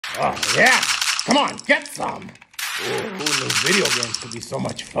Oh, yeah. Come on, get some. Ooh, new video games could be so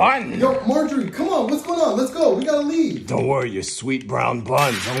much fun. Yo, Marjorie, come on. What's going on? Let's go. We gotta leave. Don't worry, you sweet brown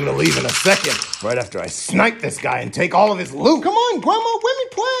buns. I'm gonna leave in a second, right after I snipe this guy and take all of his loot. Come on, Grandma, let me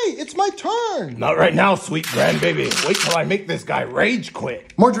play. It's my turn. Not right now, sweet grandbaby. Wait till I make this guy rage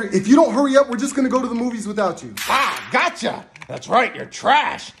quit. Marjorie, if you don't hurry up, we're just gonna go to the movies without you. Ah, gotcha. That's right, you're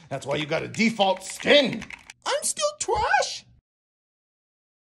trash. That's why you got a default skin. I'm still trash.